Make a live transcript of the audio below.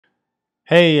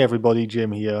Hey everybody,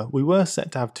 Jim here. We were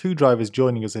set to have two drivers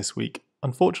joining us this week.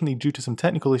 Unfortunately, due to some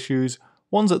technical issues,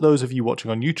 ones that those of you watching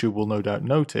on YouTube will no doubt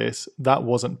notice, that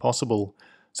wasn't possible.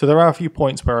 So there are a few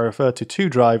points where I refer to two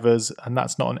drivers, and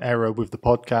that's not an error with the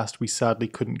podcast. We sadly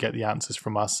couldn't get the answers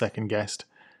from our second guest.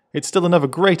 It's still another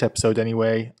great episode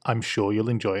anyway. I'm sure you'll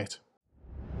enjoy it.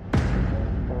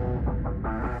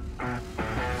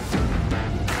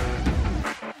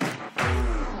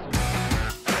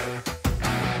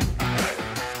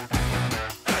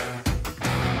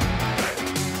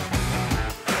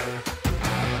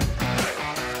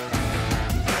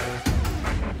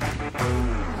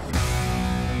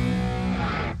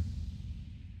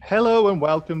 Hello and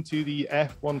welcome to the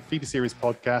F1 Feeder Series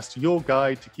podcast, your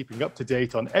guide to keeping up to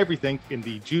date on everything in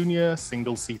the junior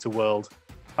single-seater world.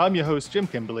 I'm your host, Jim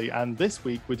Kimberley, and this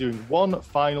week we're doing one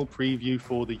final preview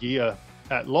for the year.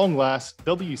 At long last,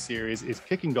 W Series is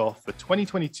kicking off for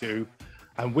 2022,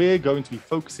 and we're going to be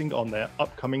focusing on their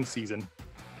upcoming season.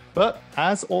 But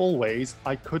as always,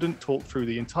 I couldn't talk through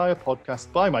the entire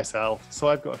podcast by myself, so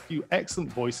I've got a few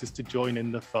excellent voices to join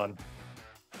in the fun.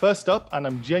 First up, and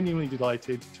I'm genuinely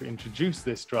delighted to introduce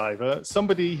this driver,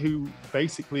 somebody who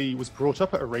basically was brought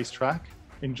up at a racetrack,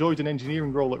 enjoyed an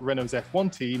engineering role at Renault's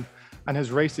F1 team, and has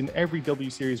raced in every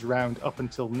W Series round up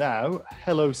until now.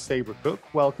 Hello, Sabre Cook.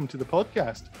 Welcome to the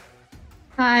podcast.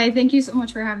 Hi, thank you so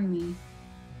much for having me.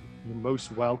 You're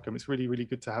most welcome. It's really, really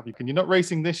good to have you. And you're not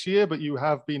racing this year, but you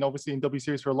have been obviously in W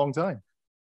Series for a long time.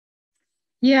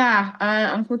 Yeah,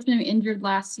 unfortunately injured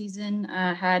last season,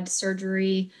 had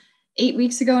surgery 8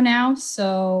 weeks ago now,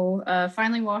 so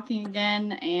finally walking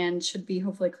again and should be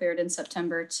hopefully cleared in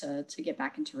September to get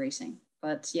back into racing.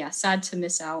 But yeah, sad to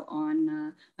miss out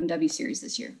on W Series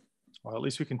this year. Well, at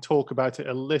least we can talk about it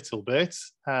a little bit.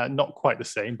 Not quite the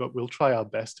same, but we'll try our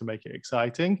best to make it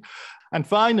exciting. And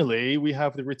finally, we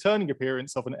have the returning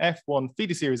appearance of an F1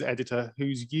 Feeder Series editor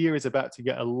whose year is about to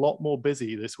get a lot more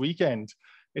busy this weekend.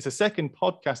 It's a second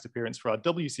podcast appearance for our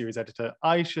W Series editor,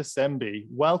 Aisha Sembi.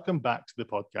 Welcome back to the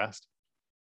podcast.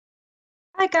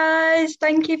 Hi guys,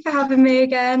 thank you for having me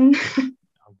again.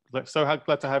 So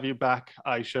glad to have you back,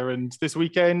 Aisha. And this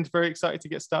weekend, very excited to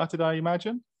get started, I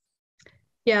imagine.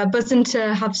 Yeah, buzzing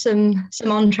to have some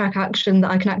on-track action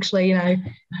that I can actually,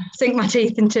 sink my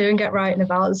teeth into and get writing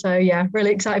about. So yeah,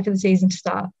 really excited for the season to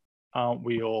start. Aren't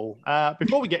we all?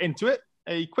 Before we get into it,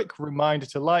 a quick reminder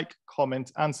to like,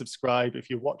 comment, and subscribe if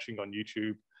you're watching on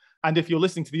YouTube. And if you're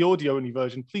listening to the audio-only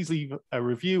version, please leave a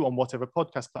review on whatever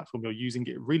podcast platform you're using.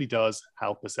 It really does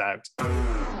help us out.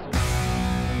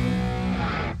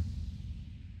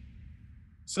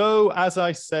 So, as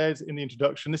I said in the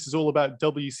introduction, this is all about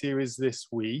W Series this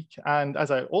week. And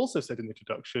as I also said in the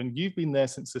introduction, you've been there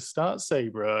since the start,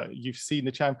 Sabre. You've seen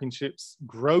the championship's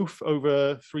growth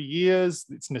over 3 years,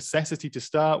 its necessity to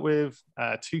start with,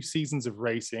 2 seasons of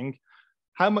racing.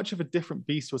 How much of a different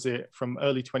beast was it from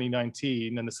early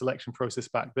 2019 and the selection process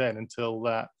back then until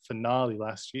that finale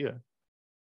last year?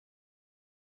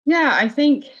 Yeah,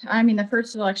 the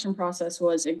first selection process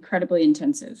was incredibly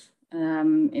intensive.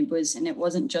 It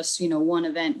wasn't just, one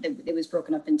event. It was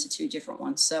broken up into 2 different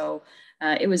ones. So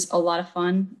it was a lot of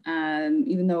fun,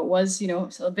 even though it was,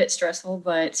 a bit stressful,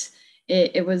 but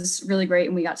it was really great.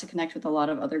 And we got to connect with a lot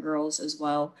of other girls as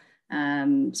well.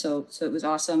 So it was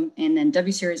awesome. And then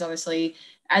W Series, obviously,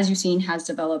 as you've seen, has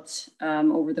developed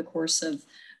over the course of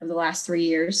the last 3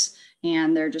 years.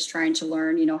 And they're just trying to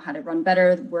learn, how to run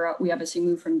better. We obviously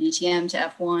moved from DTM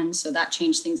to F1, so that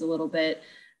changed things a little bit.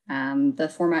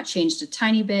 The format changed a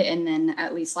tiny bit. And then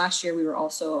at least last year, we were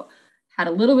also had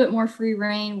a little bit more free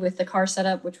reign with the car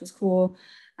setup, which was cool.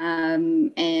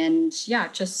 And yeah,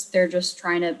 they're just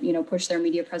trying to, push their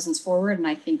media presence forward. And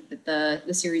I think that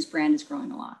the series brand is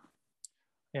growing a lot.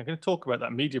 Yeah, I'm going to talk about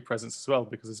that media presence as well,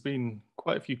 because there's been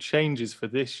quite a few changes for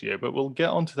this year, but we'll get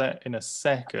onto that in a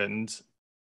second.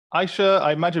 Aisha,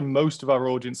 I imagine most of our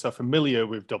audience are familiar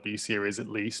with W Series at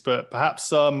least, but perhaps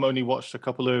some only watched a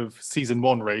couple of season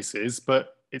 1 races,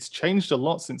 but it's changed a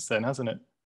lot since then, hasn't it?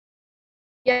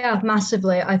 Yeah,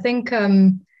 massively. I think,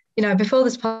 before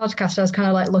this podcast, I was kind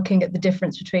of like looking at the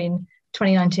difference between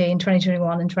 2019,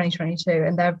 2021 and 2022,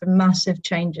 and there have been massive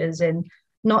changes in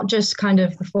not just kind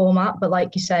of the format, but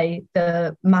like you say,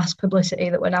 the mass publicity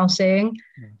that we're now seeing.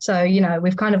 So,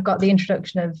 we've kind of got the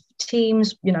introduction of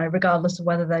teams, regardless of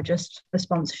whether they're just for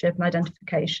sponsorship and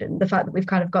identification. The fact that we've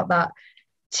kind of got that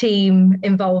team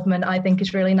involvement, I think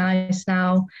is really nice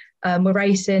now. We're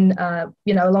racing,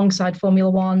 alongside Formula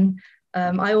One.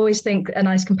 I always think a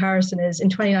nice comparison is in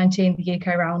 2019, the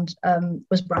UK round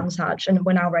was Brands Hatch, and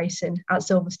we're now racing at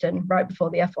Silverstone right before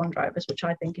the F1 drivers, which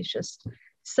I think is just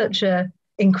such a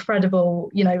incredible,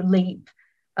 leap.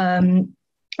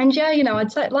 And yeah, you know,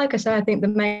 I'd say, like I say, I think the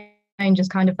main change is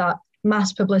kind of that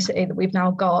mass publicity that we've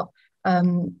now got.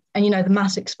 And, you know, the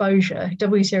mass exposure.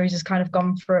 W Series has kind of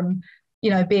gone from, you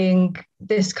know, being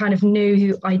this kind of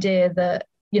new idea that,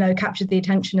 you know, captured the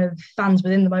attention of fans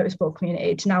within the motorsport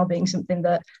community to now being something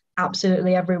that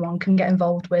absolutely everyone can get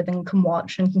involved with and can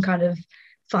watch and can kind of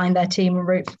find their team and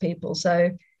root for people.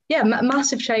 So yeah,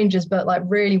 massive changes, but like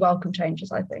really welcome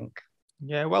changes, I think.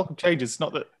 Yeah, welcome changes. It's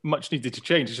not that much needed to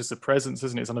change. It's just the presence,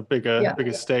 isn't it? It's on a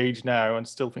bigger stage now, and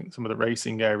still think some of the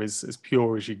racing there is as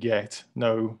pure as you get.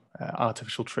 No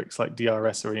artificial tricks like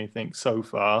DRS or anything so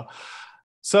far.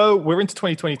 So we're into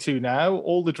 2022 now.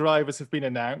 All the drivers have been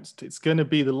announced. It's going to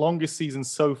be the longest season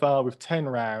so far with 10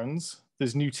 rounds.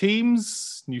 There's new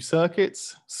teams, new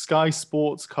circuits, Sky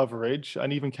Sports coverage,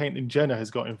 and even Caitlin Jenner has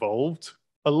got involved.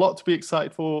 A lot to be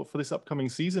excited for this upcoming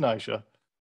season, Aisha.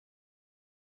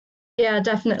 Yeah,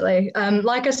 definitely.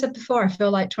 Like I said before, I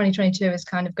feel like 2022 is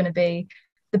kind of going to be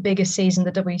the biggest season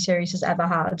the W Series has ever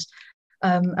had.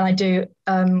 And I do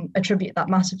attribute that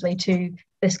massively to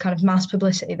this kind of mass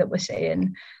publicity that we're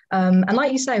seeing. And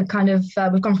like you say, we've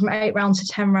gone from 8 rounds to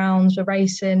 10 rounds. We're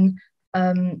racing,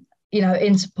 you know,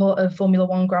 in support of Formula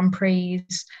One Grand Prix.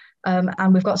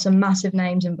 And we've got some massive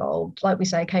names involved. Like we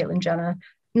say, Caitlin Jenner,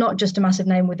 not just a massive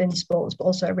name within sports, but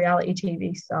also a reality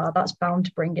TV star. That's bound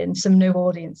to bring in some new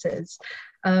audiences.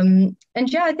 And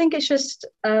yeah, I think it's just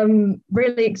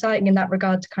really exciting in that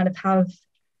regard to kind of have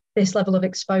this level of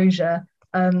exposure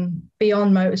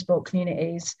beyond motorsport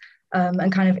communities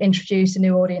and kind of introduce a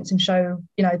new audience and show,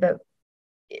 you know, that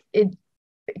it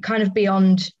kind of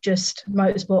beyond just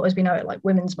motorsport as we know it, like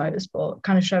women's motorsport,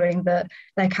 kind of showing that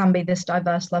there can be this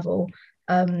diverse level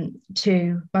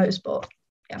to motorsport.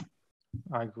 Yeah.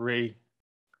 I agree.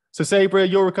 So Sabre,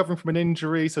 you're recovering from an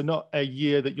injury, so not a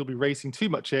year that you'll be racing too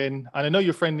much in. And I know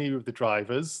you're friendly with the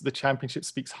drivers. The championship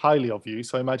speaks highly of you,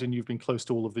 so I imagine you've been close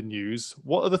to all of the news.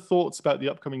 What are the thoughts about the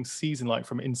upcoming season like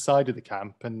from inside of the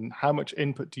camp, and how much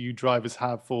input do you drivers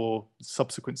have for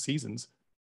subsequent seasons?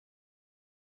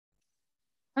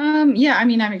 Yeah, I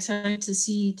mean, I'm excited to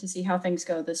see how things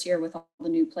go this year with all the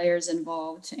new players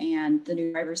involved and the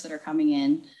new drivers that are coming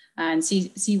in, and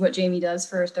see what Jamie does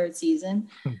for his third season.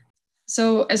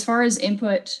 So as far as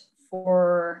input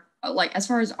as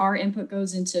far as our input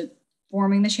goes into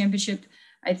forming the championship,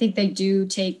 I think they do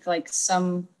take like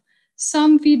some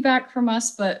feedback from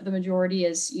us, but the majority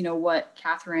is, you know, what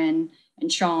Catherine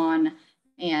and Sean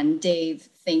and Dave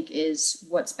think is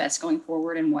what's best going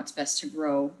forward and what's best to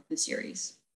grow the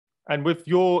series. And with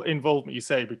your involvement, you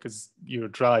say, because you're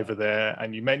a driver there,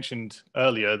 and you mentioned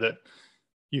earlier that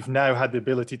you've now had the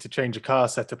ability to change a car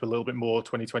setup a little bit more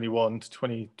 2021 to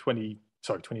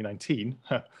 2019.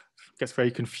 Gets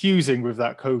very confusing with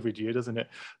that COVID year, doesn't it?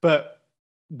 But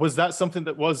was that something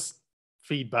that was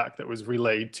feedback that was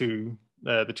relayed to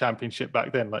the championship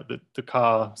back then? Like the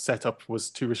car setup was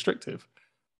too restrictive?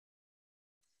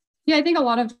 Yeah, I think a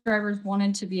lot of drivers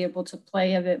wanted to be able to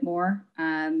play a bit more.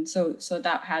 So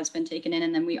that has been taken in.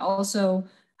 And then we also,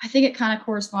 I think it kind of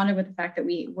corresponded with the fact that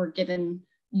we were given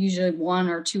usually 1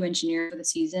 or 2 engineers for the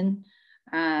season.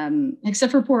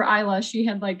 Except for poor Isla, she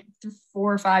had like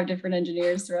 4 or 5 different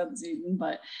engineers throughout the season,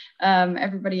 but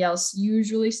everybody else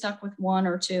usually stuck with 1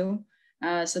 or 2.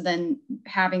 So then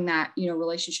having that, you know,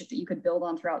 relationship that you could build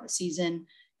on throughout the season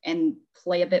and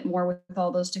play a bit more with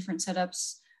all those different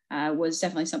setups was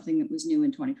definitely something that was new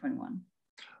in 2021.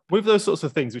 With those sorts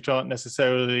of things, which aren't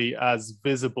necessarily as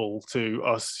visible to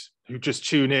us who just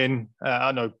tune in,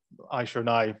 I know Aisha and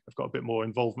I have got a bit more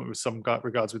involvement with some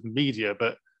regards with the media,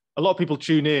 but a lot of people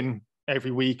tune in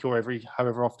every week or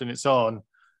however often it's on,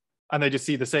 and they just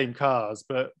see the same cars.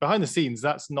 But behind the scenes,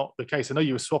 that's not the case. I know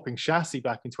you were swapping chassis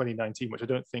back in 2019, which I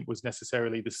don't think was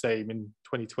necessarily the same in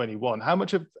 2021. How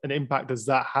much of an impact does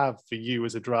that have for you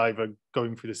as a driver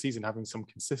going through the season, having some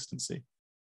consistency?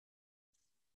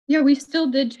 Yeah, we still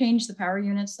did change the power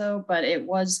units though, but it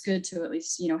was good to at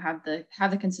least, you know, have the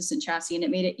consistent chassis, and it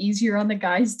made it easier on the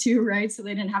guys too, right? So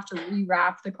they didn't have to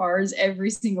rewrap the cars every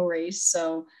single race.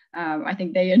 So I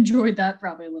think they enjoyed that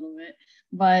probably a little bit.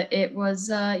 But it was,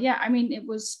 yeah, I mean, it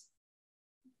was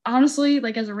honestly,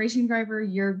 like as a racing driver,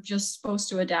 you're just supposed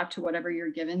to adapt to whatever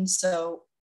you're given. So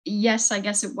yes, I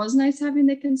guess it was nice having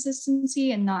the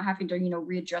consistency and not having to, you know,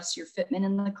 readjust your fitment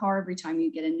in the car every time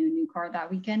you get a new car that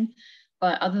weekend.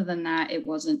 But other than that, it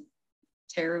wasn't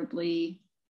terribly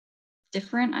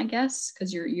different, I guess,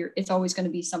 because it's always going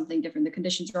to be something different. The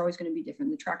conditions are always going to be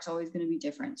different. The track's always going to be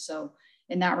different. So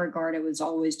in that regard, it was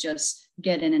always just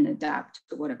get in and adapt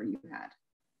to whatever you had.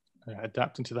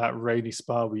 Adapting to that rainy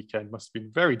Spa weekend must have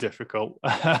been very difficult.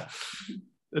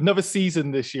 Another season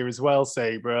this year as well,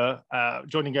 Sabre,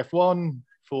 joining F1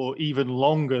 for even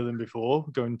longer than before,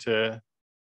 going to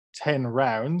 10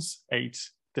 rounds, 8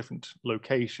 different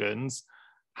locations.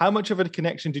 How much of a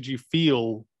connection did you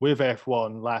feel with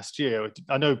F1 last year?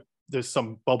 I know there's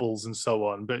some bubbles and so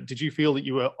on, but did you feel that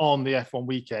you were on the F1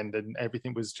 weekend and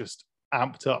everything was just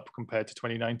amped up compared to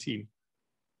 2019?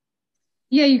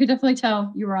 Yeah, you could definitely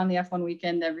tell you were on the F1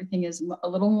 weekend. Everything is a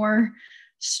little more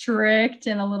strict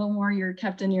and a little more you're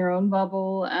kept in your own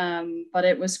bubble. But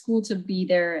it was cool to be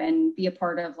there and be a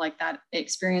part of like that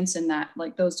experience and that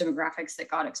like those demographics that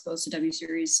got exposed to W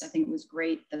Series. I think it was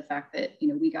great the fact that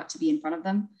we got to be in front of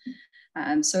them.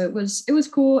 So it was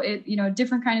cool. It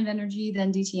different kind of energy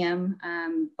than DTM.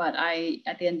 But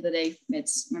at the end of the day,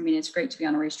 it's great to be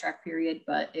on a racetrack. Period.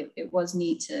 But it was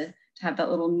neat to have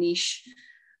that little niche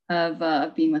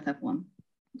of being with F1.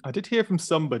 I did hear from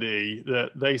somebody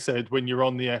that they said when you're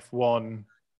on the F1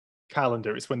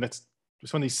 calendar, it's when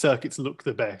these circuits look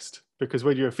the best, because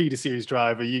when you're a feeder series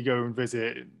driver, you go and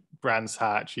visit Brands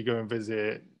Hatch, you go and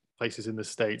visit places in the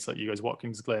States like you guys,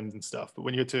 Watkins Glen and stuff. But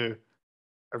when you're to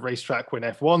a racetrack when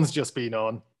F1's just been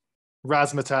on,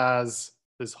 razzmatazz,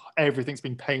 everything's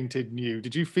been painted new.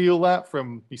 Did you feel that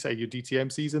from, you say, your DTM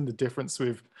season, the difference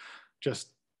with just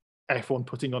F1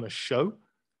 putting on a show?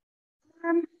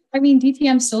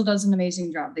 DTM still does an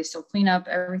amazing job. They still clean up.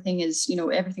 Everything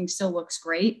everything still looks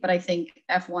great. But I think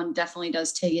F1 definitely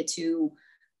does take it to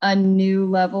a new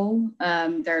level.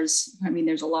 There's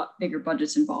a lot bigger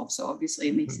budgets involved. So obviously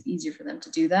it makes it easier for them to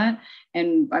do that.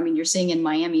 And you're seeing in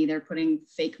Miami, they're putting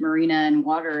fake marina and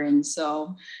water in.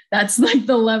 So that's like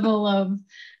the level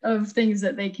of things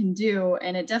that they can do.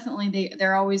 And it definitely,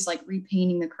 they're always like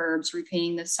repainting the curbs,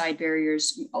 repainting the side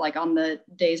barriers, like on the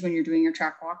days when you're doing your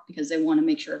track walk, because they want to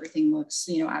make sure everything looks,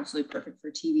 absolutely perfect for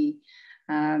TV.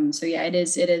 So yeah, it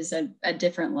is a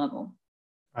different level.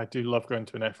 I do love going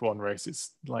to an F1 race.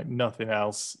 It's like nothing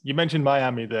else. You mentioned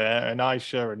Miami there, and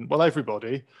Aisha, and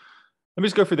everybody. Let me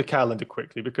just go through the calendar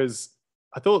quickly, because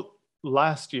I thought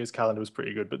last year's calendar was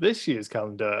pretty good, but this year's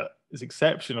calendar is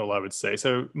exceptional, I would say.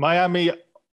 So Miami,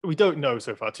 we don't know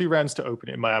so far. 2 rounds to open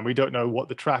it in Miami. We don't know what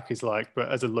the track is like,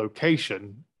 but as a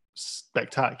location,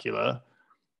 spectacular.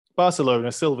 Barcelona,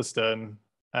 Silverstone,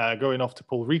 going off to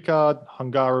Paul Ricard,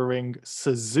 Hungaroring,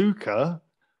 Suzuka,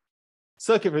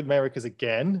 Circuit of Americas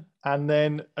again, and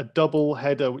then a double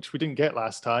header, which we didn't get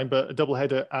last time, but a double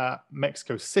header at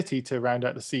Mexico City to round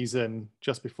out the season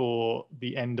just before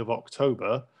the end of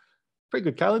October. Pretty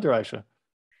good calendar, Aisha.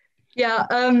 Yeah,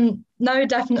 no,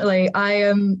 definitely.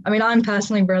 I'm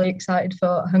personally really excited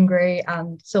for Hungary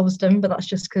and Silverstone, but that's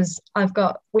just because I've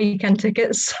got weekend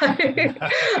tickets, so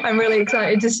I'm really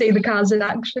excited to see the cars in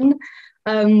action.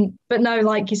 But no,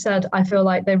 like you said, I feel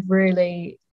like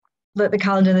the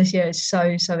calendar this year is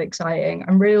so exciting.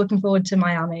 I'm really looking forward to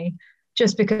Miami,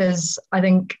 just because I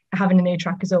think having a new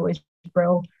track is always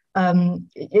brilliant.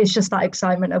 It's just that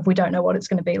excitement of we don't know what it's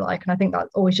going to be like, and I think that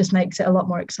always just makes it a lot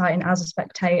more exciting as a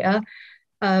spectator.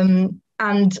 And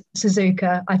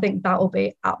Suzuka, I think that will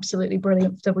be absolutely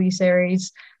brilliant for W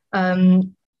Series.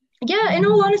 Yeah, in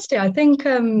all honesty, I think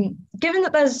given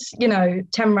that there's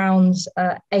 10 rounds,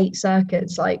 8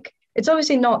 circuits, like it's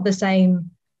obviously not the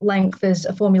same length as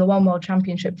a Formula One World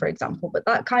Championship, for example, but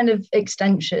that kind of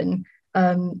extension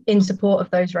in support of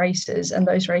those races and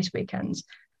those race weekends,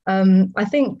 I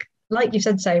think, like you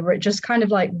said, Sabre, it just kind of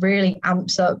like really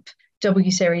amps up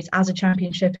W Series as a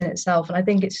championship in itself. And I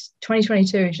think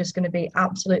 2022 is just going to be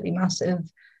absolutely massive.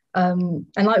 And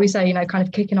like we say, kind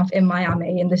of kicking off in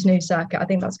Miami in this new circuit, I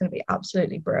think that's going to be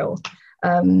absolutely brilliant.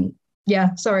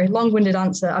 Yeah, sorry, long-winded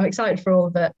answer. I'm excited for all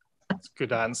of it. That's a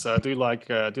good answer. I do like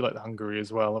the Hungary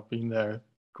as well. I've been there.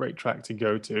 Great track to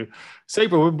go to.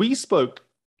 Sabre, when we spoke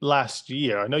last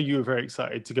year, I know you were very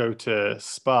excited to go to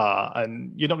Spa,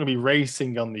 and you're not going to be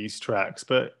racing on these tracks,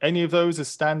 but any of those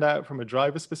stand out from a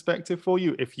driver's perspective for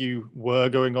you if you were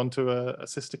going onto a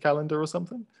sister calendar or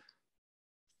something?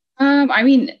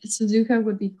 Suzuka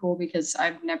would be cool because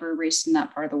I've never raced in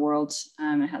that part of the world.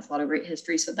 It has a lot of great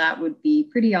history, so that would be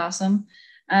pretty awesome.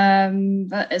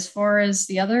 But as far as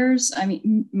the others,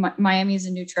 Miami is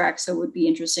a new track, so it would be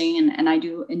interesting, and I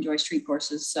do enjoy street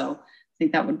courses, so I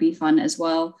think that would be fun as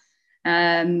well.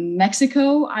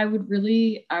 Mexico, I would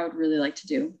really like to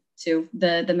do too.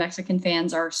 The Mexican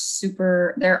fans are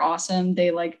they're awesome.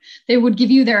 They would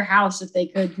give you their house if they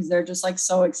could, because they're just like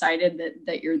so excited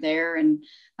that you're there. And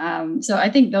so I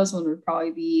think those ones would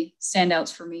probably be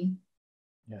standouts for me.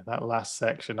 Yeah, that last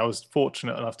section. I was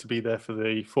fortunate enough to be there for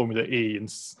the Formula E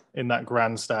in that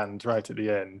grandstand right at the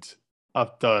end.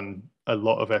 I've done a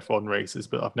lot of F1 races,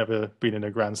 but I've never been in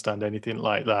a grandstand, anything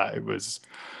like that. It was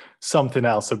something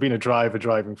else. So being a driver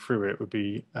driving through it would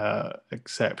be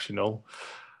exceptional.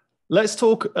 Let's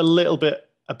talk a little bit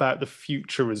about the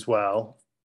future as well.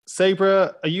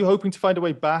 Sabre, are you hoping to find a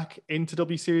way back into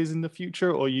W Series in the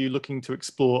future, or are you looking to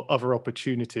explore other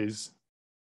opportunities?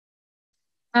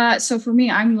 So for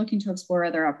me, I'm looking to explore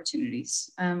other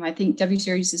opportunities. I think W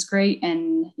Series is great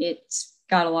and it's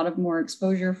got a lot of more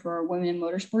exposure for women in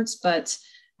motorsports, but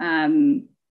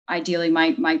ideally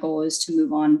my goal is to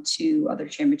move on to other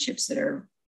championships that are,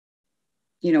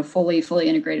 fully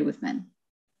integrated with men.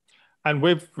 And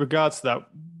with regards to that,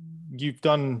 you've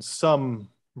done some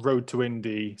road to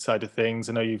Indy side of things.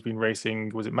 I know you've been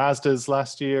racing, was it Mazdas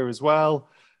last year as well? Do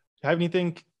you have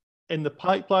anything in the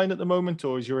pipeline at the moment,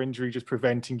 or is your injury just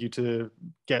preventing you to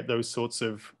get those sorts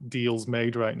of deals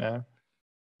made right now?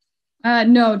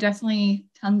 No, definitely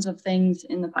tons of things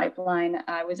in the pipeline.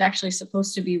 I was actually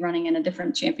supposed to be running in a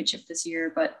different championship this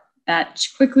year, but that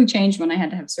quickly changed when I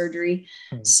had to have surgery.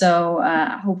 So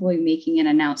hopefully making an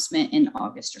announcement in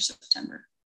August or September.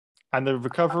 And the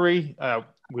recovery,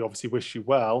 we obviously wish you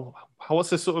well. What's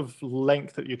the sort of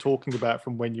length that you're talking about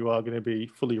from when you are going to be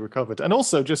fully recovered? And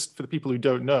also, just for the people who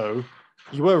don't know,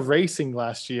 you were racing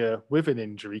last year with an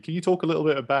injury. Can you talk a little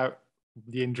bit about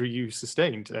the injury you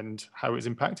sustained and how it was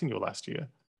impacting your last year?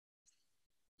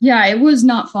 Yeah, it was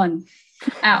not fun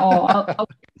at all. I'll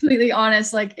be completely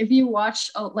honest. Like, if you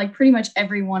watch like pretty much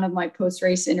every one of my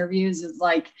post-race interviews is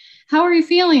like, how are you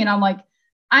feeling? And I'm like,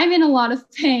 I'm in a lot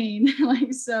of pain.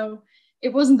 Like, so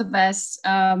it wasn't the best.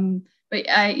 But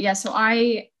so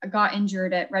I got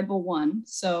injured at Red Bull 1.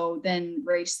 So then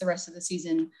raced the rest of the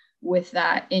season with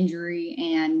that injury.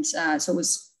 And so it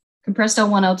was compressed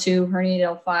L1, L2,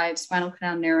 herniated L5, spinal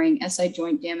canal narrowing, SI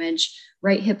joint damage,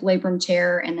 right hip labrum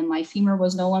tear, and then my femur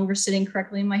was no longer sitting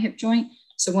correctly in my hip joint.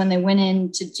 So when they went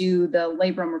in to do the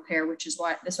labrum repair, which is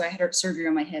why I had surgery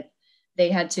on my hip,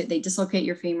 they dislocate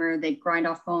your femur, they grind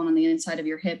off bone on the inside of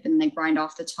your hip, and they grind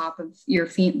off the top of your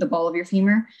the ball of your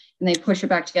femur, and they push it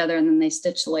back together, and then they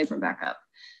stitch the labrum back up.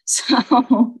 So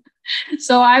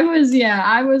I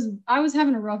was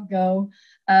having a rough go.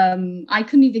 I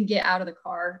couldn't even get out of the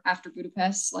car after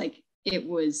Budapest. Like, it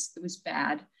was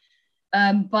bad.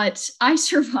 But I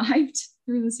survived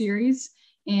through the series,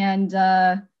 and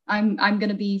I'm going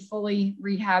to be fully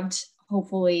rehabbed,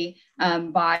 hopefully,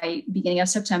 by beginning of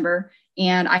September.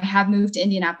 And I have moved to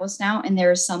Indianapolis now, and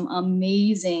there's some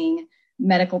amazing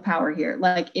medical power here.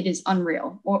 Like, it is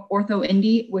unreal. Ortho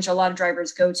Indy, which a lot of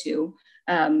drivers go to,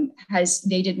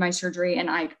 they did my surgery, and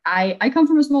I come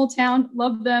from a small town,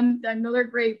 love them. I know they're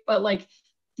great, but like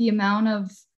the amount of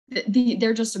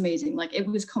they're just amazing. Like, it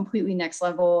was completely next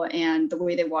level, and the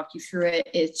way they walk you through it,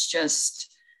 it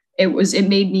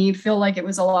made me feel like it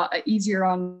was a lot easier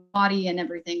on the body and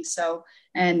everything. So,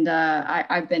 and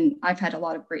I've had a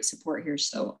lot of great support here.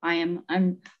 So I'm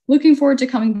looking forward to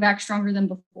coming back stronger than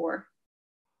before.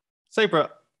 Sabre,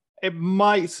 it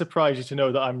might surprise you to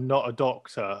know that I'm not a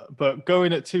doctor, but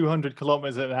going at 200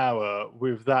 kilometers an hour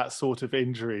with that sort of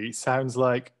injury sounds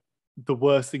like the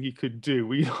worst thing you could do.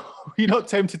 Were you not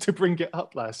tempted to bring it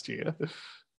up last year?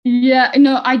 Yeah,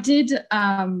 no, I did.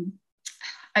 I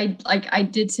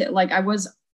was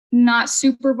not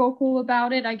super vocal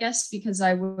about it, I guess, because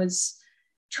I was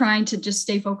trying to just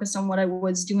stay focused on what I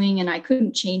was doing, and I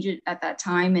couldn't change it at that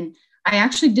time. And I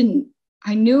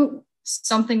knew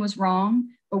something was wrong,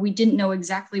 but we didn't know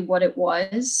exactly what it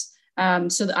was.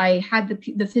 So I had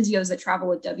the physios that travel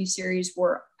with W Series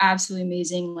were absolutely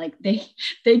amazing. Like,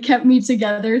 they kept me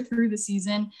together through the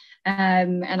season.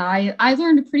 And I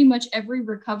learned pretty much every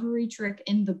recovery trick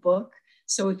in the book.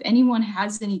 So if anyone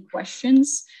has any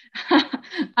questions,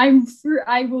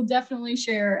 I will definitely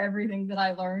share everything that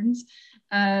I learned.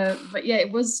 But yeah,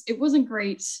 it wasn't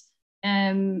great.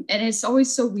 And it's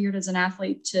always so weird as an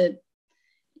athlete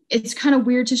it's kind of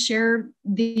weird to share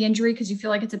the injury because you feel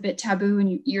like it's a bit taboo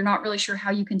and you're not really sure how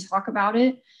you can talk about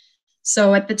it.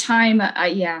 So at the time, I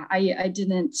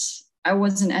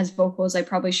wasn't as vocal as I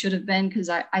probably should have been, because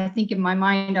I think in my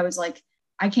mind, I was like,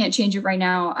 I can't change it right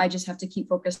now. I just have to keep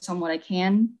focused on what I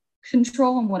can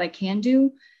control and what I can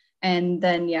do. And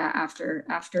then,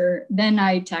 after then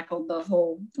I tackled the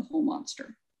whole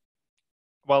monster.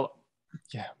 Well,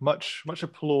 yeah, much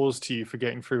applause to you for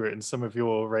getting through it in some of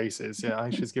your races. Yeah,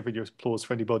 Aisha's giving you applause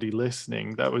for anybody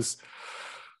listening. That was,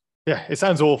 yeah, it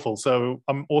sounds awful. So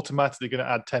I'm automatically going to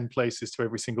add 10 places to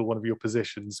every single one of your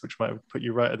positions, which might put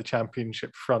you right at the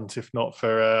championship front, if not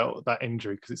for that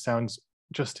injury, because it sounds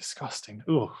just disgusting.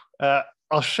 Ooh,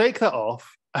 I'll shake that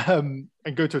off and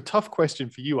go to a tough question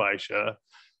for you, Aisha,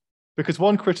 because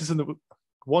one criticism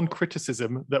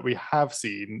that we have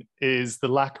seen is the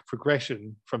lack of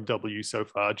progression from W so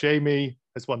far. Jamie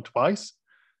has won twice.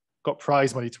 got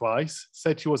prize money twice,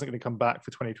 said she wasn't going to come back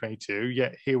for 2022,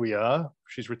 yet here we are.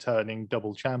 She's returning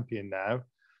double champion now.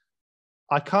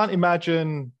 I can't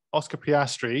imagine Oscar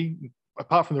Piastri,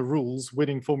 apart from the rules,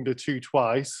 winning Formula 2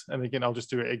 twice, and again, I'll just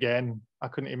do it again. I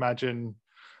couldn't imagine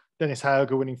Dennis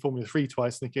Hauger winning Formula 3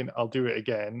 twice, thinking, I'll do it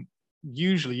again.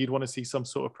 Usually you'd want to see some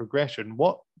sort of progression.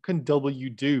 What can W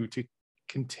do to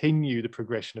continue the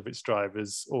progression of its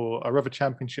drivers, or are other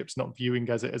championships not viewing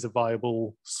it as a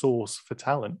viable source for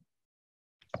talent?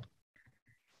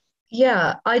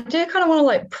 Yeah, I do kind of want to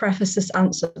like preface this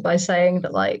answer by saying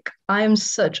that like I am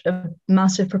such a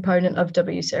massive proponent of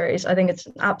W Series. I think it's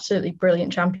an absolutely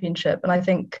brilliant championship, and I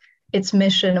think its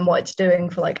mission and what it's doing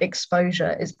for like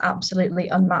exposure is absolutely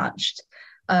unmatched.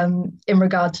 In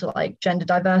regard to like gender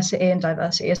diversity and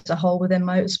diversity as a whole within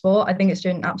motorsport, I think it's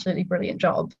doing an absolutely brilliant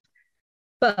job.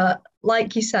 But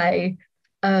like you say,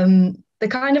 the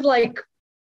kind of like,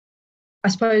 I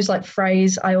suppose like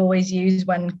phrase I always use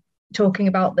when talking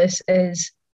about this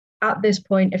is, at this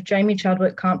point, if Jamie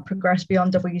Chadwick can't progress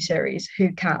beyond W Series,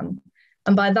 who can?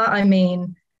 And by that I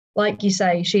mean, like you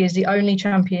say, she is the only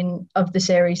champion of the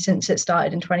series since it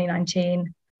started in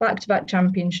 2019, back-to-back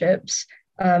championships.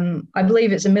 I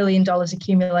believe it's $1 million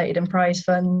accumulated in prize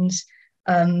funds,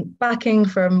 backing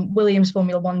from Williams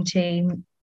Formula One team.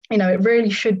 You know, it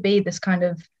really should be this kind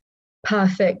of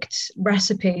perfect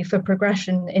recipe for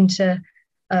progression into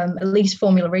at least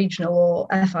Formula Regional or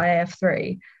FIA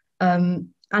F3. And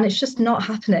it's just not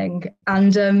happening.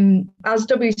 And as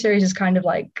W Series is kind of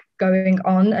like going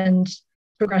on and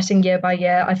progressing year by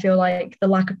year, I feel like the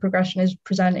lack of progression is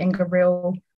presenting a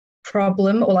real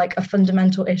problem, or like a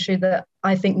fundamental issue that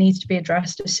I think needs to be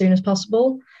addressed as soon as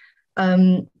possible.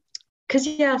 Because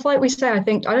yeah, like we say, I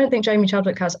don't think Jamie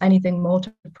Chadwick has anything more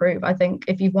to prove. I think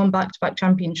if you've won back-to-back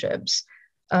championships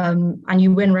and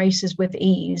you win races with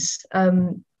ease,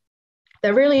 there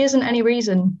really isn't any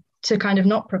reason to kind of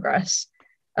not progress.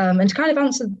 And to kind of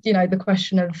answer, you know, the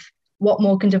question of what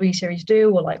more can W Series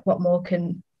do, or like what more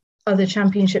can other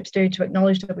championships do to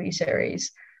acknowledge W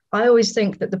Series, I always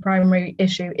think that the primary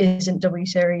issue isn't W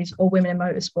Series or women in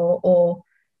motorsport, or,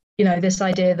 you know, this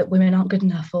idea that women aren't good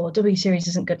enough or W Series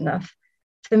isn't good enough.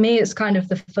 For me, it's kind of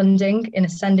the funding in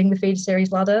ascending the feeder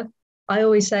series ladder. I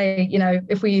always say, you know,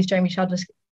 if we use Jamie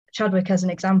Chadwick as an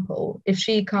example, if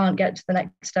she can't get to the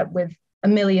next step with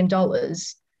 $1 million,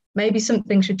 maybe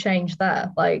something should change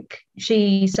there. Like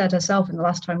she said herself in the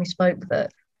last time we spoke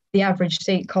that the average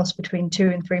seat costs between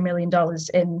 $2 and $3 million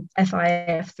in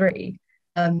FIA F3.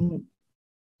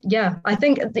 Yeah, I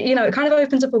think, you know, it kind of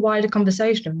opens up a wider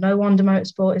conversation of no wonder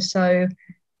motorsport is so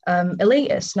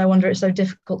elitist. No wonder it's so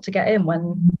difficult to get in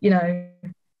when, you know,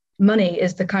 money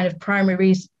is the kind of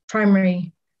primary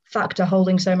factor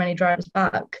holding so many drivers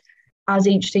back. As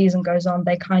each season goes on,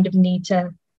 they kind of need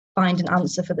to find an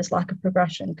answer for this lack of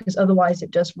progression, because otherwise it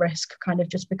does risk kind of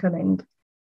just becoming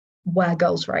where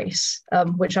girls race,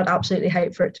 which I'd absolutely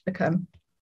hate for it to become.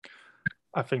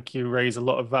 I think you raise a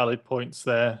lot of valid points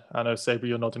there. I know, Sabre,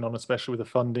 you're nodding on, especially with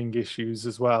the funding issues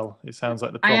as well. It sounds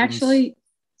like the problems...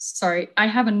 I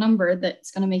have a number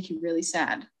that's going to make you really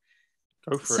sad.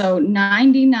 Go for it. So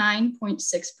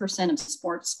 99.6% of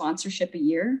sports sponsorship a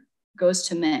year goes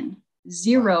to men.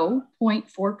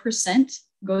 0.4%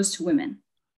 goes to women.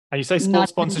 And you say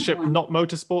sports sponsorship, not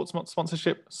motorsports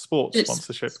sponsorship, sports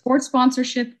sponsorship. Sports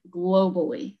sponsorship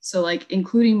globally. So like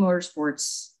including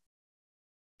motorsports,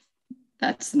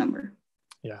 that's the number.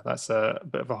 Yeah, that's a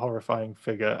bit of a horrifying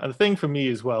figure. And the thing for me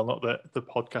as well, not that the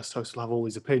podcast host will have all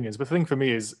these opinions, but the thing for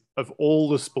me is, of all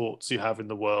the sports you have in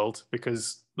the world,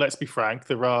 because let's be frank,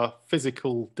 there are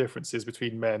physical differences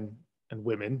between men and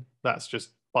women. That's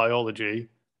just biology.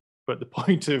 But the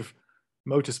point of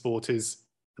motorsport is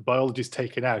the biology is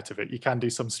taken out of it. You can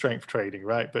do some strength training,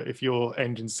 right? But if your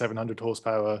engine's 700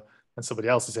 horsepower and somebody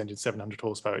else's engine's 700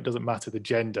 horsepower, it doesn't matter the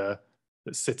gender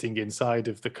that's sitting inside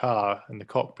of the car and the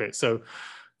cockpit. So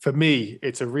for me,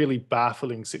 it's a really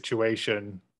baffling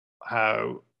situation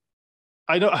how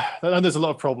I know there's a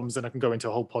lot of problems, and I can go into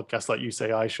a whole podcast like you say,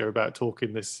 Aisha, about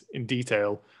talking this in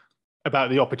detail about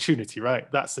the opportunity,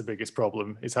 right? That's the biggest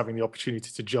problem, is having the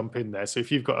opportunity to jump in there. So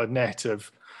if you've got a net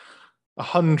of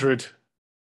 100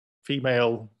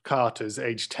 female karters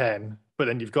age 10, but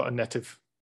then you've got a net of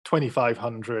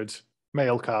 2,500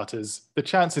 male karters, the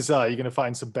chances are you're going to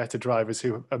find some better drivers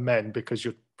who are men because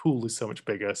your pool is so much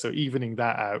bigger. So evening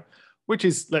that out, which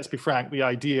is, let's be frank, the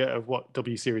idea of what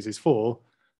W Series is for,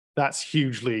 that's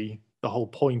hugely the whole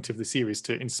point of the series,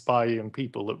 to inspire young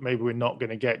people that maybe we're not going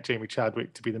to get Jamie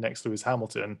Chadwick to be the next Lewis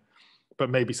Hamilton, but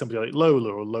maybe somebody like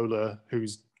Lola, or Lola,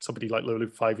 who's somebody like Lola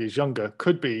 5 years younger,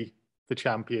 could be the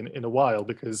champion in a while,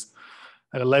 because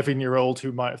an 11-year-old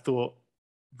who might have thought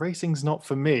racing's not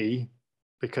for me,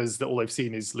 because all they've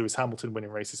seen is Lewis Hamilton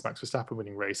winning races, Max Verstappen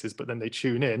winning races, but then they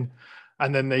tune in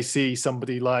and then they see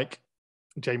somebody like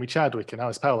Jamie Chadwick and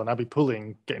Alice Powell and Abby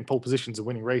Pulling getting pole positions and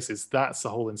winning races. That's the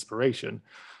whole inspiration.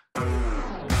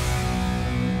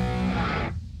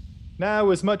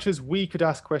 Now, as much as we could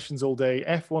ask questions all day,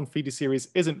 F1 Feeder Series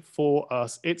isn't for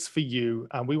us, it's for you,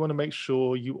 and we want to make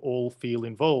sure you all feel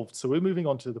involved. So we're moving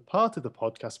on to the part of the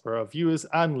podcast where our viewers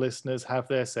and listeners have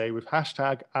their say with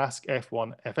hashtag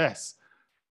AskF1FS.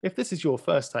 If this is your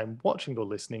first time watching or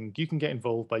listening, you can get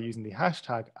involved by using the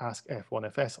hashtag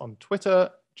AskF1FS on Twitter,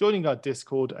 joining our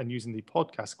Discord and using the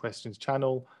podcast questions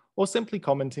channel, or simply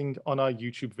commenting on our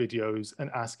YouTube videos and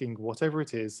asking whatever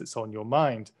it is that's on your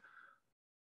mind.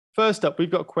 First up, we've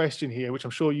got a question here, which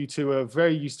I'm sure you two are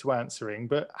very used to answering,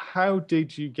 but how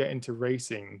did you get into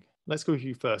racing? Let's go with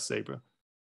you first, Sabre.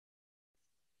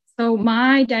 So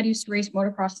my dad used to race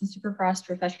motocross and supercross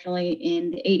professionally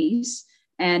in the 80s,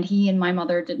 and he and my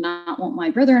mother did not want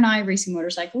my brother and I racing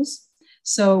motorcycles.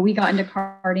 So we got into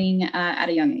karting at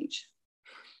a young age.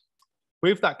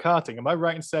 With that karting, am I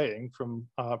right in saying from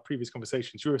our previous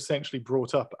conversations, you were essentially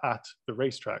brought up at the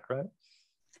racetrack, right?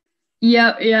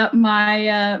 Yeah.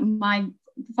 My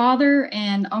father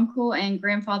and uncle and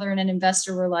grandfather and an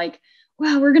investor were like,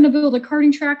 wow, we're going to build a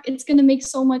karting track. It's going to make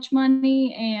so much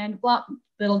money, and blah.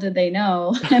 Little did they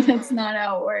know, and that's not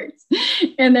how it works.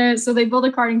 And so they built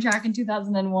a karting track in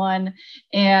 2001,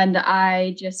 and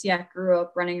I just, grew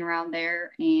up running around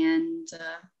there and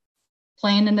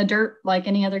playing in the dirt like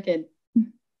any other kid.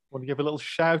 Want to give a little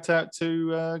shout out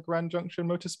to Grand Junction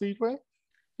Motor Speedway?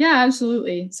 Yeah,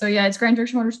 absolutely. So it's Grand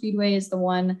Junction Motor Speedway is the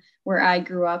one where I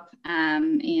grew up,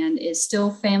 and is still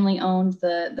family owned.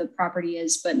 The property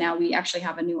is, but now we actually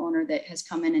have a new owner that has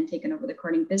come in and taken over the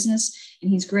karting business, and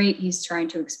he's great. He's trying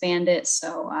to expand it.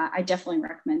 So I definitely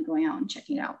recommend going out and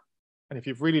checking it out. And if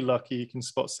you're really lucky, you can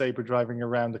spot Sabre driving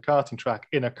around the karting track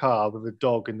in a car with a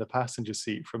dog in the passenger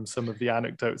seat from some of the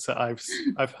anecdotes that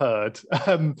I've heard.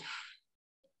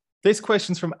 This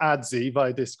question's from Adzi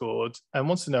via Discord and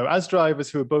wants to know, as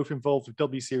drivers who are both involved with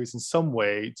W Series in some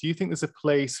way, do you think there's a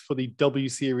place for the W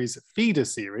Series feeder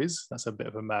series, that's a bit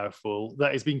of a mouthful,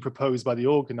 that is being proposed by the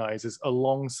organisers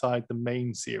alongside the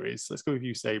main series? Let's go with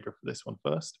you, Sabre, for this one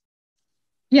first.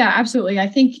 Yeah, absolutely. I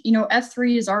think,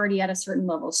 F3 is already at a certain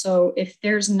level. So if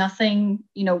there's nothing,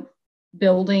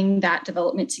 building that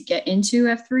development to get into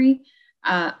F3,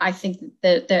 I think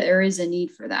that there is a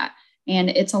need for that.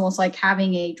 And it's almost like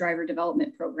having a driver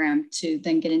development program to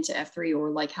then get into F3,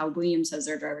 or like how Williams has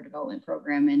their driver development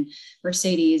program, and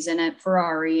Mercedes and at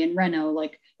Ferrari and Renault.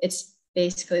 Like, it's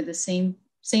basically the same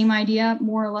idea,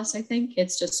 more or less. I think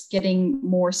it's just getting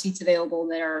more seats available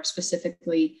that are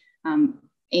specifically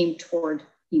aimed toward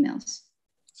females.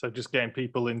 So just getting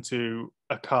people into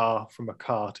a car from a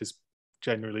kart is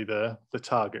generally the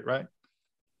target, right?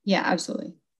 Yeah,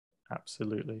 absolutely.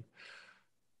 Absolutely.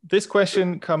 This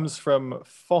question comes from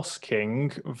Foss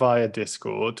King via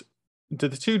Discord. Do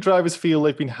the two drivers feel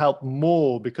they've been helped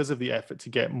more because of the effort to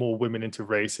get more women into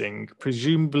racing?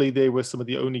 Presumably they were some of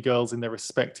the only girls in their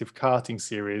respective karting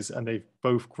series, and they've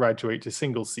both graduated to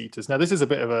single-seaters. Now, this is a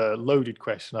bit of a loaded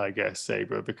question, I guess,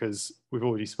 Sabre, because we've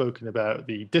already spoken about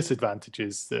the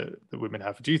disadvantages that women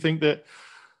have. Do you think that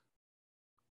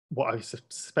what I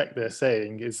suspect they're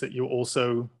saying is that you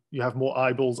have more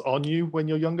eyeballs on you when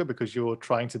you're younger because you're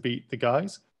trying to beat the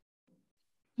guys?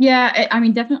 Yeah, I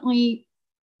mean, definitely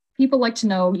people like to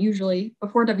know, usually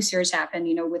before W Series happened,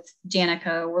 with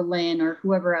Danica or Lynn or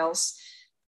whoever else,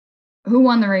 who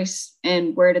won the race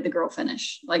and where did the girl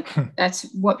finish? Like, that's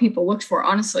what people looked for,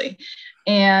 honestly.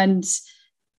 And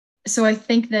so I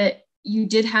think that you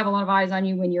did have a lot of eyes on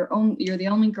you when you're the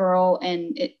only girl,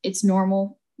 and it's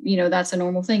normal. That's a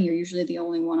normal thing. You're usually the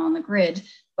only one on the grid.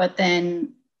 But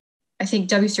then I think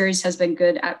W Series has been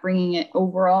good at bringing it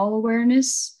overall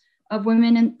awareness of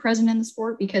women present in the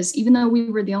sport, because even though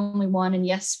we were the only one, and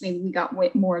yes, maybe we got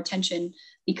way more attention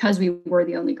because we were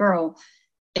the only girl,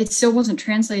 it still wasn't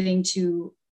translating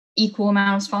to equal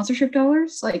amount of sponsorship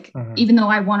dollars. Like, even though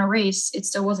I won a race, it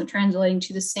still wasn't translating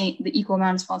to the equal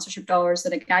amount of sponsorship dollars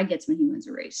that a guy gets when he wins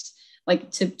a race,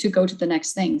 like to go to the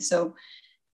next thing. So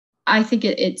I think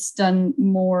it's done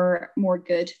more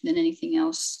good than anything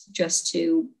else, just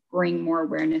to bring more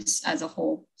awareness as a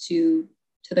whole to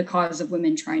the cause of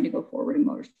women trying to go forward in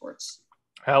motorsports.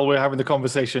 Hell, we're having the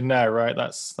conversation now, right?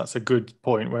 That's a good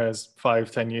point. Whereas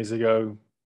 5-10 years ago,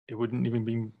 it wouldn't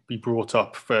even be brought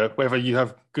up for whether you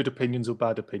have good opinions or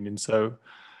bad opinions. So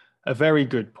a very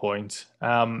good point.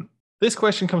 This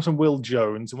question comes from Will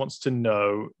Jones, who wants to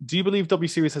know, do you believe W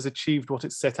Series has achieved what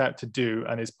it set out to do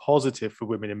and is positive for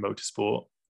women in motorsport?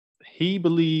 He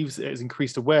believes it has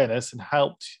increased awareness and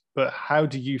helped, but how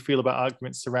do you feel about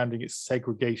arguments surrounding its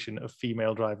segregation of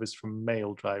female drivers from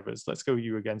male drivers? Let's go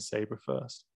you again, Sabre,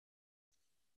 first.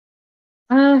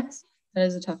 That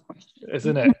is a tough question.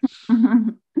 Isn't it?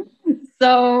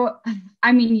 So,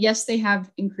 I mean, yes, they have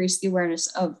increased the awareness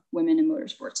of women in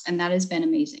motorsports, and that has been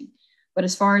amazing. But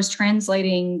as far as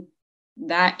translating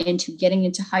that into getting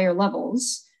into higher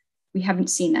levels, we haven't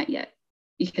seen that yet.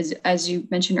 Because as you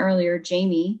mentioned earlier,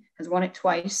 Jamie has won it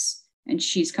twice, and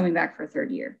she's coming back for a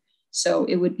third year. So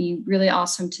it would be really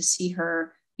awesome to see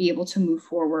her be able to move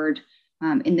forward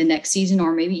in the next season,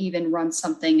 or maybe even run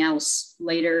something else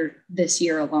later this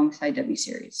year alongside W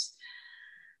Series.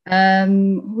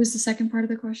 What was the second part of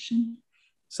the question?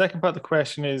 Second part of the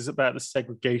question is about the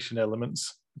segregation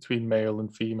elements between male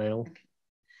and female. Okay.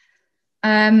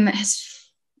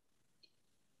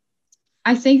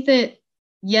 I think that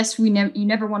yes, you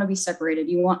never want to be separated.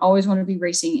 You always want to be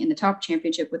racing in the top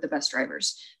championship with the best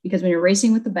drivers, because when you're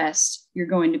racing with the best, you're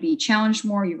going to be challenged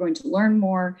more. You're going to learn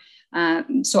more.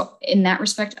 So in that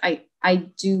respect, I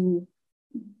do.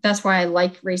 That's why I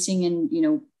like racing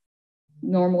in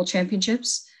normal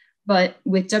championships. But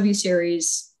with W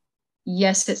Series,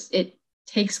 yes, it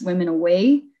takes women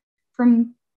away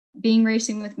from being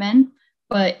racing with men,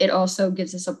 but it also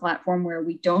gives us a platform where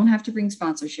we don't have to bring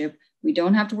sponsorship. We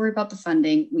don't have to worry about the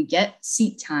funding. We get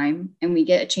seat time and we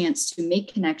get a chance to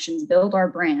make connections, build our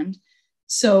brand.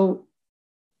 So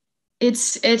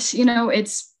it's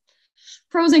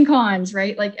pros and cons,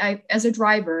 right? Like as a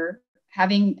driver,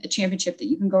 having a championship that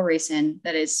you can go race in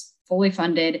that is fully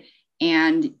funded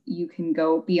and you can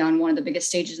go be on one of the biggest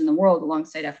stages in the world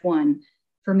alongside F1.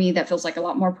 For me, that feels like a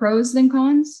lot more pros than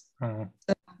cons.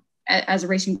 So as a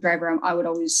racing driver, I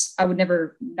would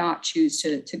never not choose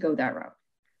to go that route.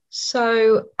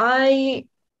 So I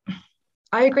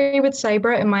agree with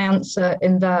Sabre in my answer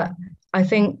in that I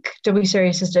think W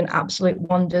Series has done absolute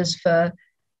wonders for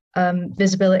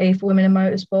visibility for women in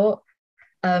motorsport.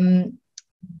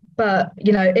 But,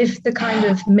 if the kind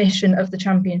of mission of the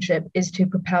championship is to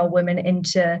propel women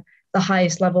into the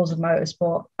highest levels of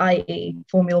motorsport, i.e.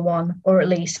 Formula One, or at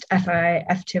least FIA,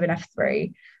 F2 and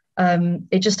F3,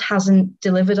 it just hasn't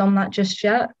delivered on that just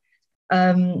yet.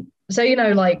 So,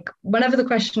 whenever the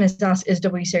question is asked, is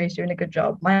W Series doing a good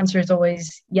job? My answer is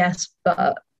always yes,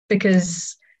 but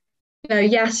because,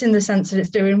 yes, in the sense that it's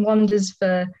doing wonders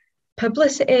for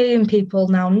publicity and people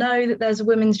now know that there's a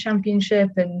women's championship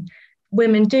and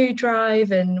women do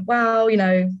drive and wow,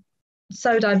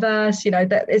 so diverse,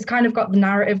 that it's kind of got the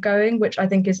narrative going, which I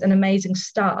think is an amazing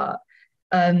start.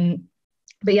 But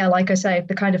yeah, like I say,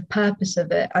 the kind of purpose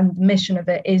of it and the mission of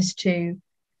it is to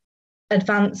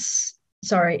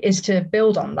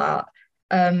build on that.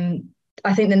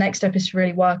 I think the next step is to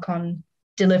really work on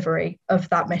delivery of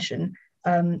that mission.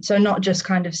 So not just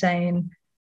kind of saying,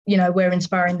 we're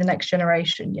inspiring the next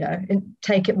generation, and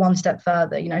take it one step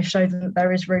further, show them that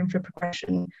there is room for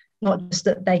progression, not just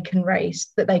that they can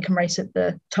race at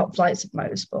the top flights of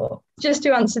motorsport. Just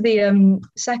to answer the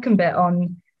second bit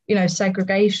on,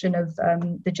 segregation of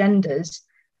the genders,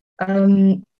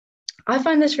 I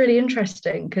find this really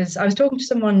interesting because I was talking to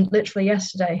someone literally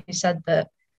yesterday who said that,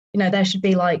 there should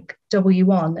be like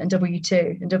W1 and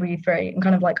W2 and W3 and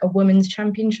kind of like a women's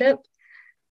championship.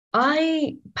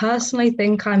 I personally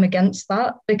think I'm against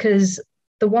that because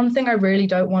the one thing I really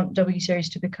don't want W Series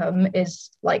to become is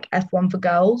like F1 for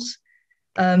girls.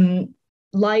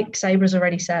 Like Sabre's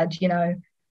already said,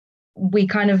 we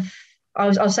kind of,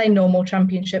 I'll say normal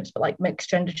championships, but like mixed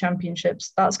gender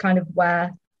championships, that's kind of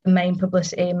where the main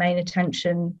publicity, main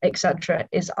attention, etc.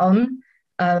 is on.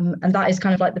 And that is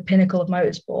kind of like the pinnacle of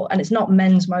motorsport. And it's not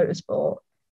men's motorsport,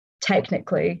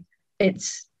 technically.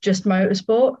 It's just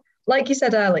motorsport. Like you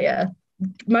said earlier,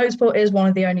 motorsport is one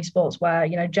of the only sports where,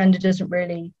 gender doesn't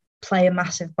really play a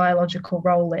massive biological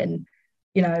role in,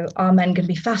 are men going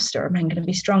to be faster? Are men going to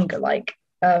be stronger? Like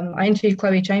I interviewed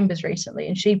Chloe Chambers recently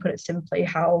and she put it simply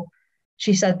how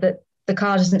she said that the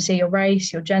car doesn't see your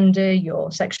race, your gender,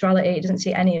 your sexuality. It doesn't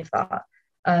see any of that.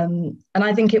 And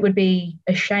I think it would be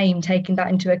a shame taking that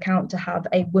into account to have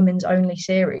a women's only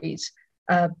series,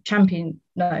 a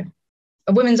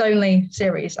women's only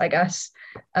series, I guess.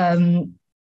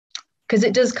 Because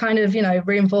it does kind of,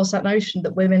 reinforce that notion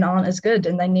that women aren't as good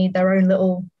and they need their own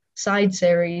little side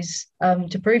series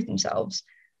to prove themselves.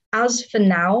 As for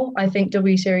now, I think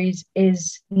W Series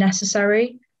is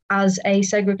necessary as a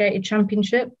segregated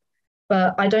championship,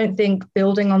 but I don't think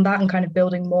building on that and kind of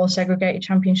building more segregated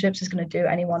championships is going to do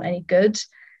anyone any good.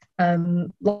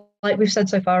 Like we've said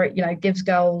so far, it, gives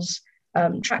girls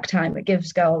track time, it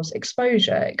gives girls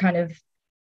exposure. It kind of,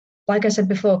 like I said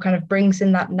before, kind of brings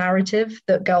in that narrative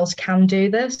that girls can do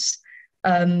this.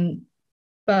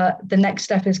 But the next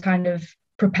step is kind of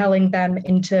propelling them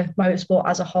into motorsport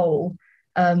as a whole.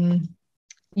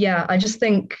 I just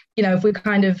think, if we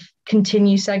kind of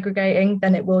continue segregating,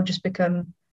 then it will just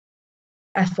become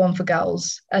F1 for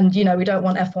girls. And, we don't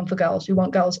want F1 for girls. We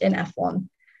want girls in F1.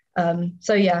 I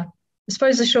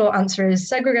suppose the short answer is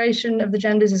segregation of the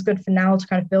genders is good for now to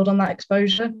kind of build on that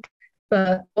exposure.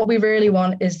 But what we really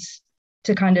want is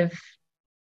to kind of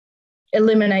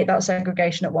eliminate that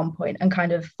segregation at one point and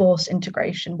kind of force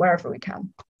integration wherever we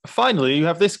can. Finally, you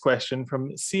have this question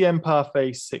from CM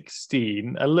Parfait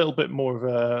 16, a little bit more of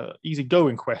a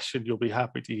easygoing question. You'll be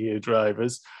happy to hear,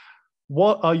 drivers.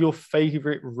 What are your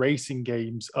favorite racing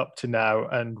games up to now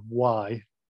and why?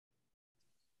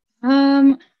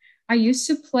 I used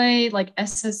to play like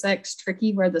SSX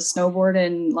Tricky, where the snowboard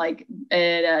and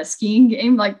skiing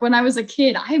game. Like when I was a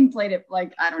kid, I haven't played it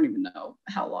I don't even know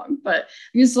how long, but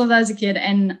I used to love that as a kid.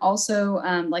 And also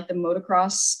like the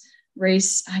motocross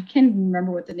race. I can't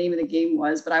remember what the name of the game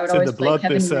was, but I would always play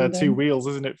Kevin This 2 wheels,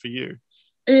 isn't it, for you?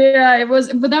 Yeah, it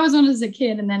was, but that was when I was a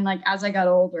kid. And then as I got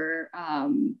older,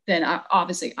 then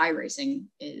obviously iRacing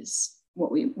is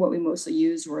what we mostly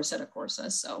used, or Assetto Corsa.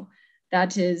 So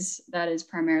that is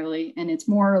primarily, and it's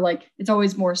more it's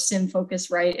always more sim focused,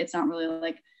 right? It's not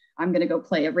really I'm going to go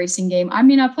play a racing game. I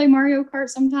mean, I play Mario Kart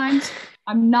sometimes.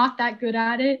 I'm not that good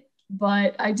at it,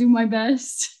 but I do my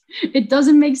best. It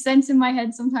doesn't make sense in my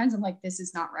head sometimes. I'm like, this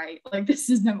is not right. This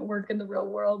doesn't work in the real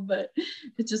world, but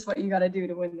it's just what you got to do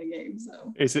to win the game.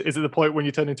 So is it the point when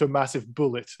you turn into a massive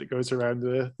bullet that goes around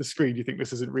the screen, you think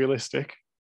this isn't realistic?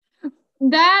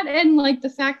 That, and the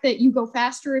fact that you go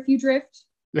faster if you drift.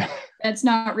 That's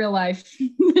not real life.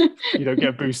 You don't get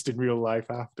a boost in real life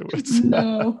afterwards.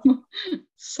 No.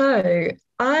 So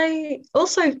I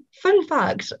also, fun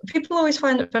fact, people always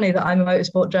find it funny that I'm a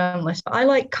motorsport journalist, but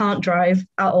I can't drive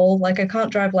at all. I can't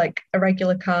drive a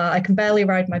regular car. I can barely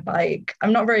ride my bike.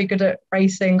 I'm not very good at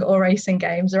racing or racing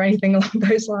games or anything along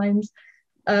those lines.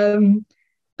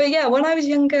 But yeah, when I was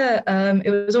younger, it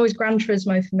was always Gran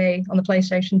Turismo for me on the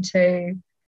PlayStation 2.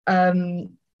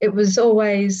 It was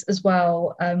always as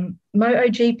well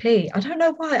MotoGP. I don't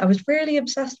know why. I was really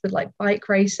obsessed with bike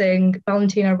racing,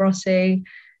 Valentino Rossi.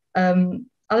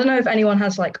 I don't know if anyone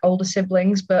has older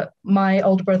siblings, but my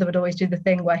older brother would always do the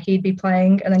thing where he'd be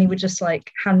playing and then he would just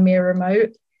hand me a remote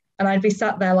and I'd be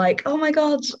sat there oh my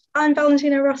God, I'm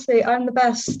Valentino Rossi. I'm the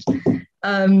best.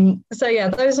 So yeah,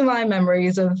 those are my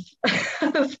memories of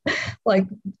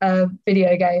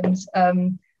video games.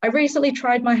 I recently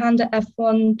tried my hand at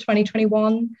F1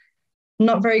 2021.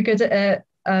 Not very good at it.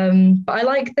 But I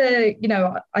like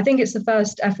I think it's the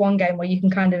first F1 game where you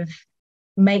can kind of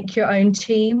make your own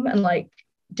team and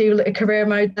do a career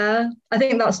mode there. I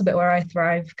think that's the bit where I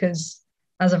thrive because,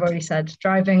 as I've already said,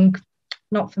 driving,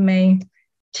 not for me.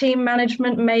 Team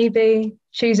management, maybe.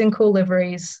 Choosing cool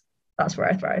liveries, that's where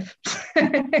I thrive.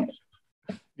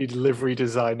 Need a livery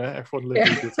designer, F1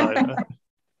 livery designer.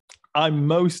 I'm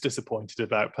most disappointed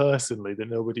about personally that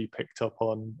nobody picked up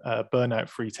on Burnout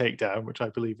Free Takedown, which I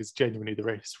believe is genuinely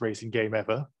the racing game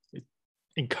ever. It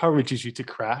encourages you to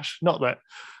crash. Not that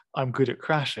I'm good at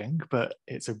crashing, but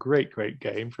it's a great, great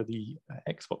game for the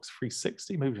Xbox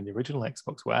 360, maybe even the original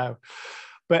Xbox. Wow.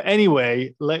 But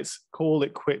anyway, let's call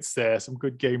it quits there. Some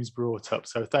good games brought up.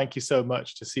 So thank you so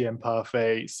much to CM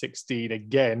Parfait 16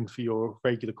 again for your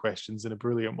regular questions and a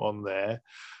brilliant one there.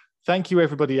 Thank you,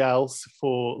 everybody else,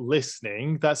 for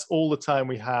listening. That's all the time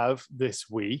we have this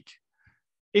week.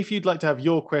 If you'd like to have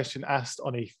your question asked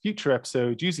on a future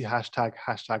episode, use the hashtag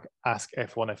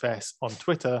AskF1FS on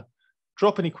Twitter.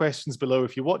 Drop any questions below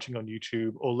if you're watching on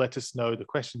YouTube, or let us know the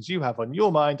questions you have on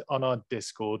your mind on our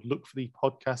Discord. Look for the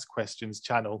Podcast Questions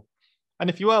channel. And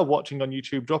if you are watching on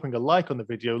YouTube, dropping a like on the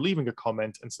video, leaving a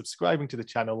comment, and subscribing to the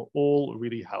channel all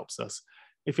really helps us.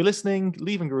 If you're listening,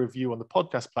 leaving a review on the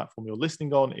podcast platform you're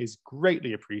listening on is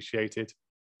greatly appreciated.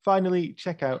 Finally,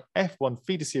 check out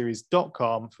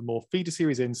f1feederseries.com for more feeder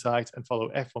series insight and follow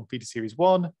F1 Feeder Series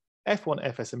 1, F1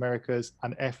 FS Americas,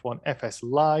 and F1 FS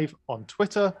Live on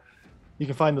Twitter. You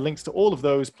can find the links to all of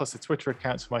those, plus the Twitter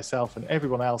accounts for myself and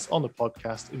everyone else on the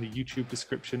podcast in the YouTube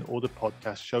description or the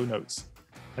podcast show notes.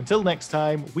 Until next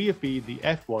time, we have been the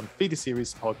F1 Feeder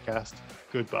Series podcast.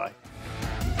 Goodbye.